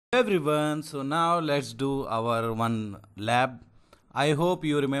Everyone, so now let's do our one lab. I hope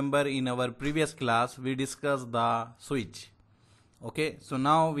you remember in our previous class we discussed the switch. Okay, so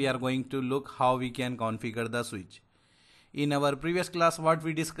now we are going to look how we can configure the switch. In our previous class what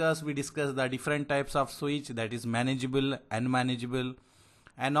we discussed the different types of switch, that is manageable, unmanageable,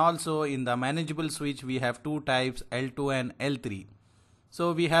 and also in the manageable switch we have two types, L2 and L3.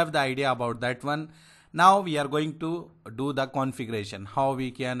 So we have the idea about that one. Now we are going to do the configuration, how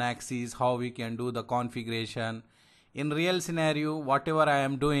we can access, how we can do the configuration. In real scenario, whatever I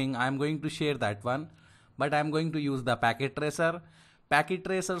am doing, I am going to share that one, but I am going to use the packet tracer. Packet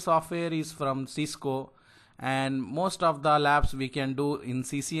tracer software is from CISCO, and most of the labs we can do in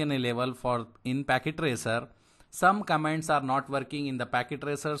CCNA level for in packet tracer. Some commands are not working in the packet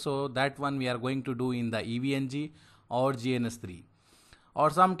tracer, so that one we are going to do in the EVNG or GNS3. Or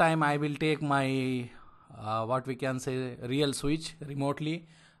sometime I will take my what we can say real switch remotely.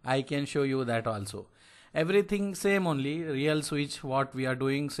 I can show you that also. Everything same only, real switch what we are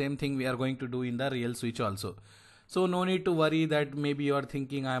doing, same thing we are going to do in the real switch also. So no need to worry that maybe you are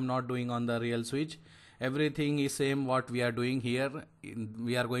thinking I am not doing on the real switch. Everything is same what we are doing here,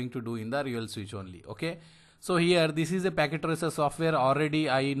 we are going to do in the real switch only. Okay, so here this is a packet tracer software. Already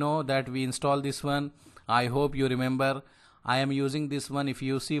I know that we installed this one. I hope you remember. I am using this one. If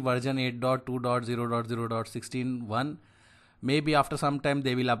you see version 8.2.0.0.16.1, maybe after some time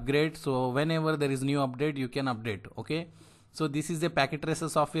they will upgrade. So whenever there is new update, you can update. Okay. So this is the packet tracer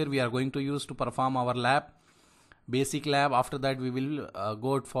software we are going to use to perform our lab, basic lab. After that we will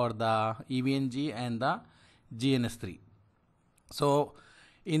go for the EVNG and the GNS3. So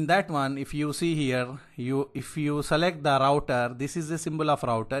in that one, if you see here, if you select the router, this is the symbol of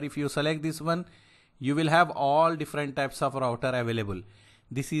router. If you select this one, you will have all different types of router available.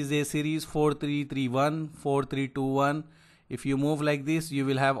 This is a series 4331, 4321. If you move like this, you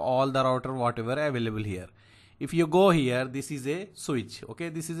will have all the router whatever available here. If you go here, this is a switch. Okay,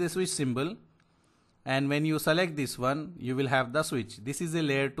 this is a switch symbol. And when you select this one, you will have the switch. This is a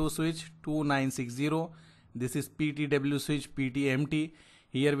layer 2 switch 2960. This is PTW switch, PTMT.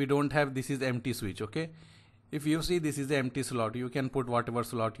 Here we don't have, this is empty switch. Okay. If you see, this is the empty slot. You can put whatever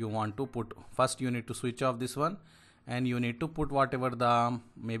slot you want to put. First you need to switch off this one, and you need to put whatever the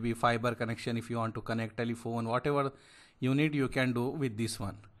maybe fiber connection, if you want to connect telephone, whatever you need, you can do with this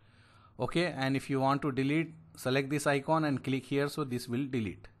one. Okay, and if you want to delete, select this icon and click here, so this will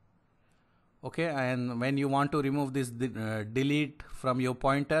delete. Okay, and when you want to remove this delete from your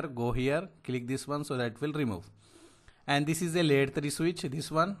pointer, go here, click this one, so that will remove. And this is a layer 3 switch, this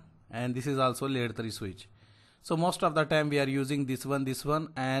one, and this is also layer 3 switch. So most of the time we are using this one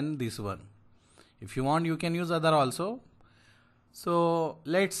and this one. If you want, you can use other also. So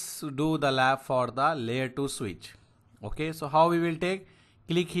let's do the lab for the layer 2 switch. Okay, so how we will take,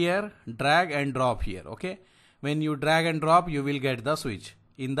 click here, drag and drop here. Okay, when you drag and drop, you will get the switch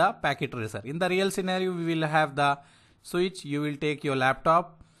in the packet tracer. In the real scenario, we will have the switch. You will take your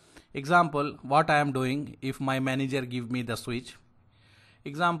laptop. Example, what I am doing, if my manager give me the switch.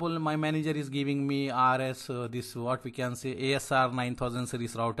 Example, my manager is giving me RS, this what we can say ASR 9000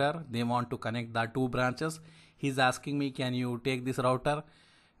 series router. They want to connect the two branches. He's asking me, can you take this router?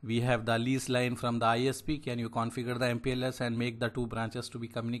 We have the lease line from the ISP. Can you configure the MPLS and make the two branches to be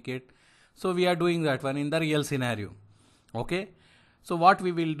communicate? So we are doing that one in the real scenario. Okay. So what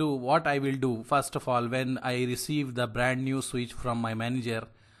we will do, what I will do, first of all, when I receive the brand new switch from my manager,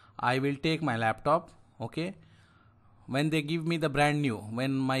 I will take my laptop. Okay. When they give me the brand new,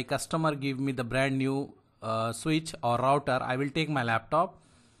 when my customer give me the brand new switch or router, I will take my laptop.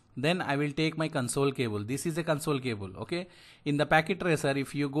 Then I will take my console cable. This is a console cable. Okay. In the packet tracer,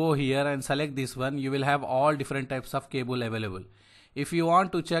 if you go here and select this one, you will have all different types of cable available. If you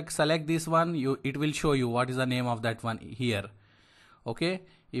want to check, select this one, it will show you what is the name of that one here. Okay.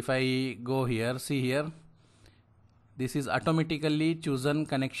 If I go here, see here, this is automatically chosen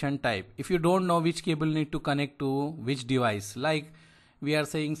connection type. If you don't know which cable need to connect to which device, like we are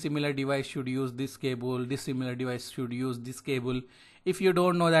saying similar device should use this cable, this similar device should use this cable. If you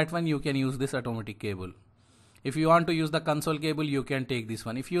don't know that one, you can use this automatic cable. If you want to use the console cable, you can take this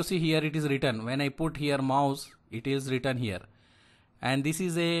one. If you see here, it is written, when I put here mouse, it is written here. And this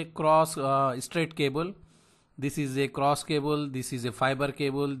is a cross straight cable. This is a cross cable. This is a fiber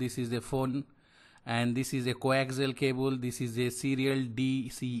cable. This is a phone. And this is a coaxial cable. This is a serial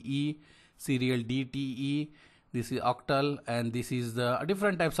DCE, serial DTE, this is octal, and this is the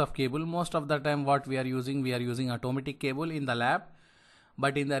different types of cable. Most of the time what we are using automatic cable in the lab,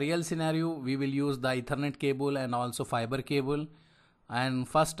 but in the real scenario we will use the Ethernet cable and also fiber cable. And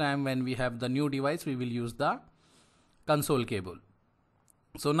first time when we have the new device, we will use the console cable.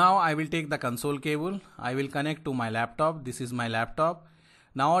 So now I will take the console cable, I will connect to my laptop. This is my laptop.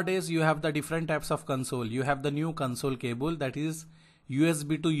 Nowadays you have the different types of console. You have the new console cable, that is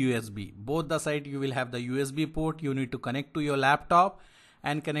USB to USB. Both the side you will have the USB port. You need to connect to your laptop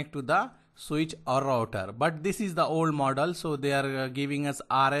and connect to the switch or router. But this is the old model, so they are giving us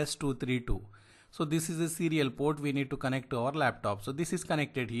RS232. So this is a serial port we need to connect to our laptop. So this is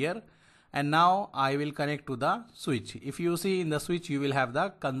connected here. And now I will connect to the switch. If you see in the switch, you will have the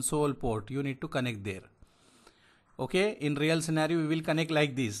console port. You need to connect there. Okay, in real scenario, we will connect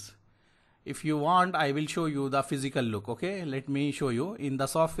like this. If you want, I will show you the physical look. Okay, let me show you. In the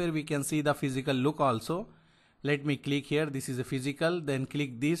software, we can see the physical look also. Let me click here. This is a physical. Then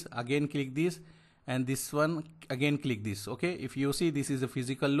click this. Again click this. And this one, again click this. Okay, if you see, this is a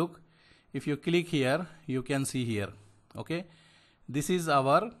physical look. If you click here, you can see here. Okay, this is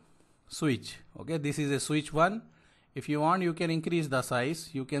our switch. Okay, this is a switch 1. If you want, you can increase the size.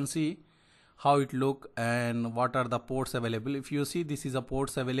 You can see how it look and what are the ports available. If you see, this is a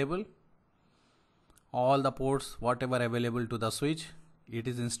ports available. All the ports whatever available to the switch, it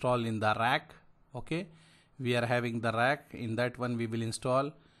is installed in the rack. Okay, we are having the rack. In that one we will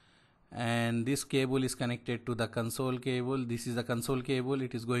install, and this cable is connected to the console cable. This is the console cable.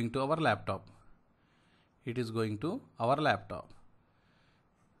 It is going to our laptop. It is going to our laptop.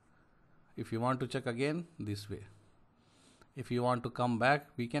 If you want to check again, this way. If you want to come back,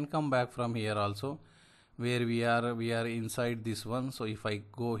 we can come back from here also, where we are inside this one. So if I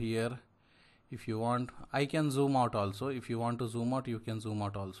go here, if you want, I can zoom out also. If you want to zoom out, you can zoom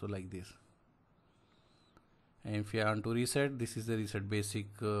out also like this. And if you want to reset, this is the reset basic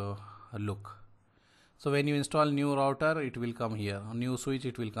look. So when you install new router, it will come here. New switch,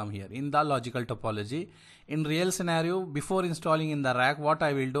 it will come here in the logical topology. In real scenario, before installing in the rack, what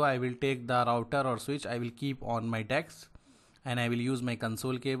I will do, I will take the router or switch, I will keep on my desk, and I will use my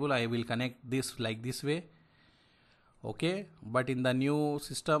console cable. I will connect this like this way. Okay, but in the new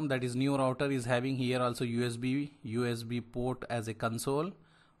system, that is new router is having here also USB port as a console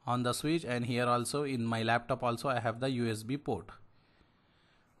on the switch, and here also in my laptop also I have the USB port.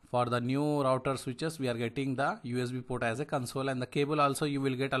 For the new router switches, we are getting the USB port as a console, and the cable also you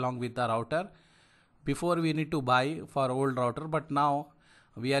will get along with the router. Before we need to buy for old router, but now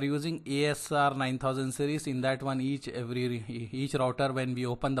we are using ASR 9000 series. In that one, each router, when we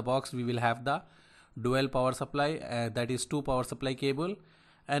open the box, we will have the dual power supply, that is 2 power supply cable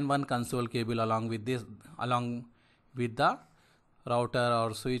and 1 console cable along with this, along with the router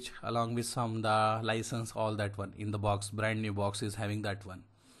or switch, along with some the license, all that one in the box. Brand new box is having that one.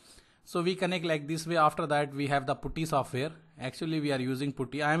 So we connect like this way. After that, we have the Putty software. Actually, we are using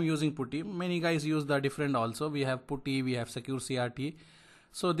Putty. I am using Putty. Many guys use the different also. We have Putty, we have Secure CRT.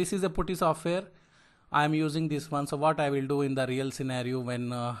 So this is a Putty software. I am using this one. So what I will do in the real scenario,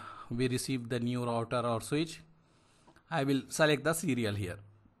 when we receive the new router or switch, I will select the serial here,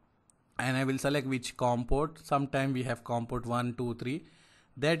 and I will select which COM port. Sometime we have COM port 1, 2, 3.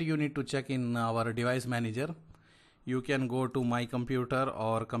 That you need to check in our device manager. You can go to my computer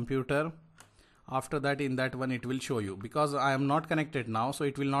or computer. After that, in that one it will show you, because I am not connected now, so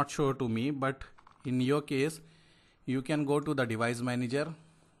it will not show to me. But in your case, you can go to the device manager.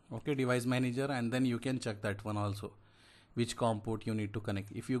 Okay, device manager, and then you can check that one also, which COM port you need to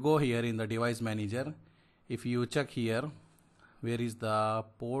connect. If you go here in the device manager, if you check here, where is the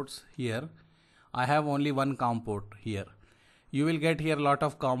ports here, I have only 1 COM port here. You will get here a lot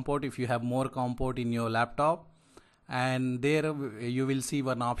of COM port if you have more COM port in your laptop, and there you will see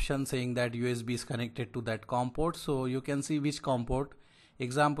one option saying that USB is connected to that COM port. So you can see which COM port.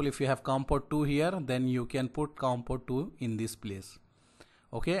 Example, if you have COM port 2 here, then you can put COM port 2 in this place.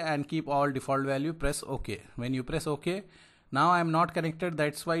 Okay, and keep all default value, press OK. When you press OK, now I am not connected,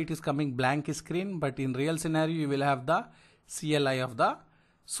 that's why it is coming blank screen. But in real scenario, you will have the CLI of the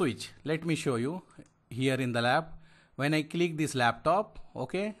switch. Let me show you here in the lab. When I click this laptop,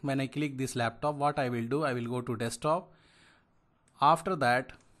 okay, when I click this laptop, what I will do, I will go to desktop. After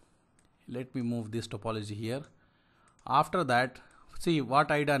that, let me move this topology here. After that, see what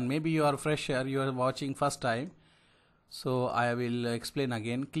I done. Maybe you are fresher, you are watching first time. So I will explain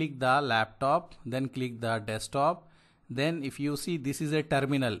again. Click the laptop, then click the desktop. Then if you see, this is a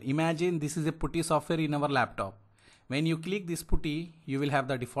terminal. Imagine this is a Putty software in our laptop. When you click this Putty, you will have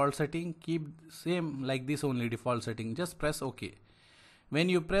the default setting. Keep same like this only default setting. Just press OK. When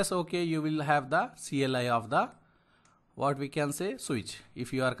you press OK, you will have the CLI of the, what we can say, switch.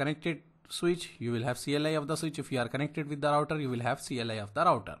 If you are connected switch, you will have CLI of the switch. If you are connected with the router, you will have CLI of the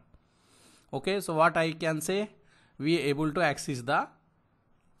router. Okay, so what I can say, we are able to access the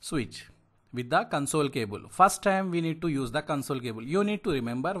switch. with the console cable. First time we need to use the console cable. You need to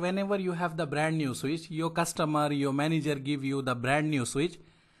remember, whenever you have the brand new switch, your customer, your manager give you the brand new switch,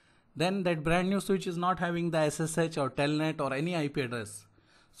 then that brand new switch is not having the SSH or telnet or any IP address.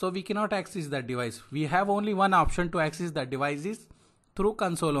 So we cannot access that device. We have only one option to access that device is through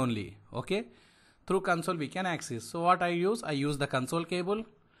console only. Okay, through console we can access. So what I use the console cable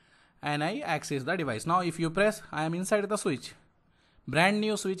and I access the device. Now if you press, I am inside the switch. Brand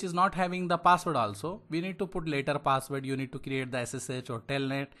new switch is not having the password also. We need to put later password. You need to create the SSH or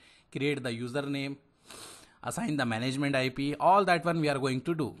telnet, create the username, assign the management IP, all that one we are going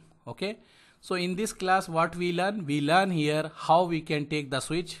to do. Okay. So in this class what we learn here how we can take the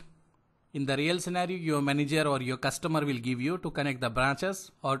switch. In the real scenario, your manager or your customer will give you to connect the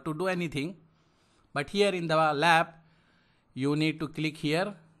branches or to do anything. But here in the lab, you need to click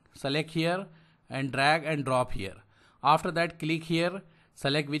here, select here and drag and drop here. After that, click here,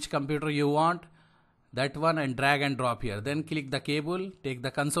 select which computer you want, that one, and drag and drop here. Then click the cable, take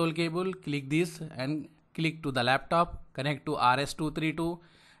the console cable, click this and click to the laptop, connect to RS232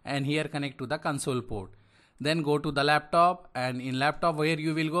 and here connect to the console port. Then go to the laptop, and in laptop where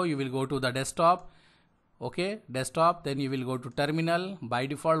you will go to the desktop. Okay, desktop, then you will go to terminal. By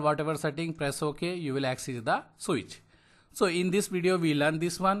default, whatever setting, press OK, you will access the switch. So in this video we learn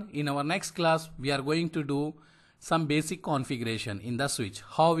this one. In our next class we are going to do some basic configuration in the switch.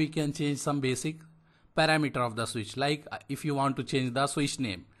 How we can change some basic parameter of the switch, like if you want to change the switch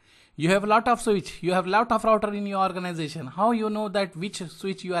name. You have a lot of switch, you have a lot of router in your organization. How you know that which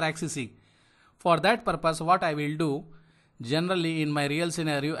switch you are accessing? For that purpose, what I will do, generally in my real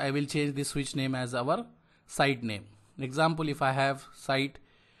scenario, I will change the switch name as our site name. Example, if I have site,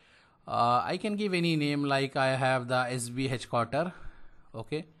 I can give any name, like I have the SB headquarter.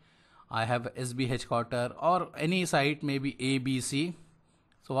 Okay, I have SB headquarter, or any site, maybe ABC.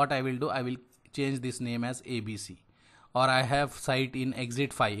 So what I will do, I will change this name as ABC. Or I have site in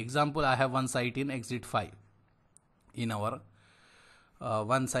exit 5. Example, I have one site in exit 5. In our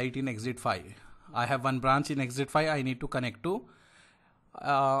one site in exit 5. I have one branch in exit 5. I need to connect to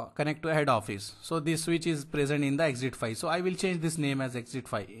head office. So this switch is present in the exit 5. So I will change this name as exit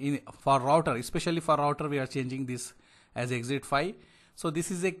 5. For router, especially for router, we are changing this as exit 5. So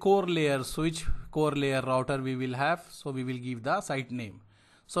this is a core layer switch, core layer router we will have. So we will give the site name.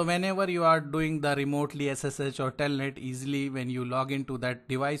 So whenever you are doing the remotely SSH or telnet, easily when you log into that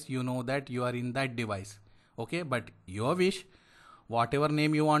device, you know that you are in that device. Okay, but your wish, whatever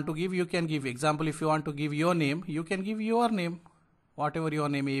name you want to give, you can give. Example, if you want to give your name, you can give your name. Whatever your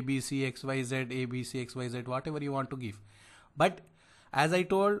name, ABC, XYZ, ABC, XYZ, whatever you want to give. But as I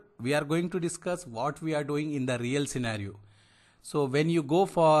told, we are going to discuss what we are doing in the real scenario. So when you go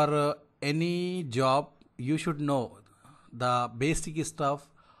for any job, you should know the basic stuff,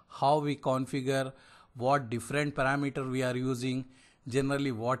 how we configure, what different parameter we are using,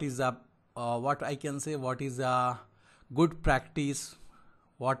 generally what is a what I can say, what is a good practice,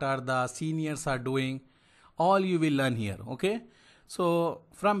 what are the seniors are doing, all you will learn here. Okay, so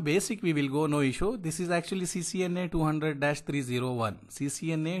from basic we will go, no issue. This is actually CCNA 200-301,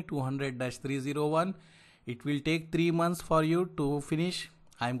 CCNA 200-301. It will take 3 months for you to finish.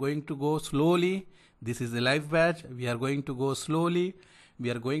 I am going to go slowly. This is a live batch. We are going to go slowly. We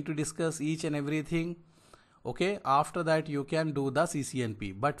are going to discuss each and everything. Okay, after that you can do the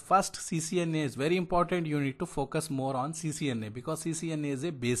CCNP. But first, CCNA is very important. You need to focus more on CCNA because CCNA is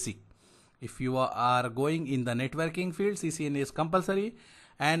a basic. If you are going in the networking field, CCNA is compulsory,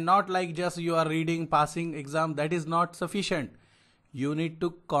 and not like just you are reading, passing exam. That is not sufficient. You need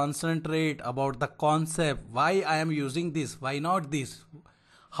to concentrate about the concept. Why I am using this? Why not this?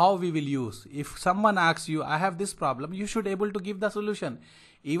 How we will use. If someone asks you, I have this problem, you should able to give the solution.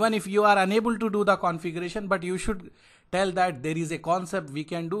 Even if you are unable to do the configuration, but you should tell that there is a concept, we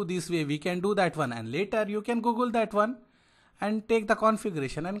can do this way, we can do that one, and later you can Google that one and take the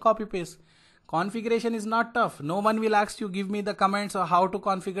configuration and copy paste. Configuration is not tough. No one will ask you, give me the comments or how to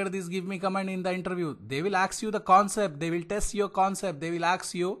configure this, give me comment in the interview. They will ask you the concept, they will test your concept, they will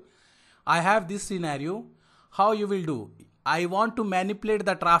ask you, I have this scenario, how you will do? I want to manipulate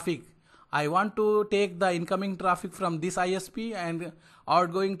the traffic. I want to take the incoming traffic from this ISP and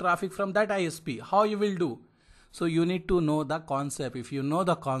outgoing traffic from that ISP. How you will do? So you need to know the concept. If you know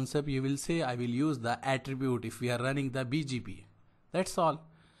the concept, you will say, I will use the attribute if we are running the BGP. That's all.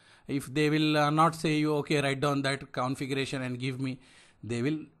 If they will not say you, okay, write down that configuration and give me, they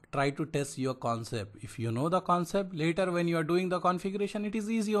will try to test your concept. If you know the concept, later when you are doing the configuration, it is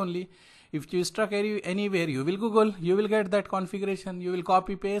easy only. If you struck anywhere, you will Google, you will get that configuration, you will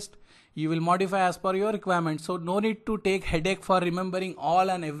copy paste, you will modify as per your requirement. So no need to take headache for remembering all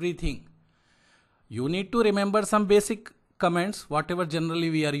and everything. You need to remember some basic commands, whatever generally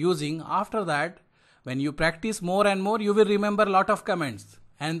we are using. After that, when you practice more and more, you will remember a lot of commands.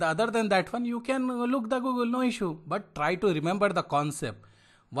 And other than that one, you can look the Google, no issue. But try to remember the concept.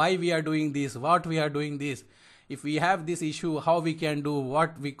 Why we are doing this, what we are doing this. If we have this issue, how we can do,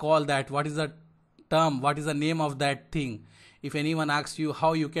 what we call that, what is the term, what is the name of that thing. If anyone asks you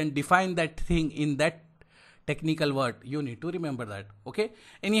how you can define that thing in that technical word, you need to remember that. Okay.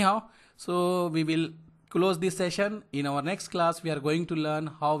 Anyhow, so we will close this session. In our next class, we are going to learn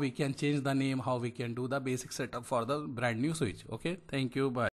how we can change the name, how we can do the basic setup for the brand new switch. Okay. Thank you. Bye.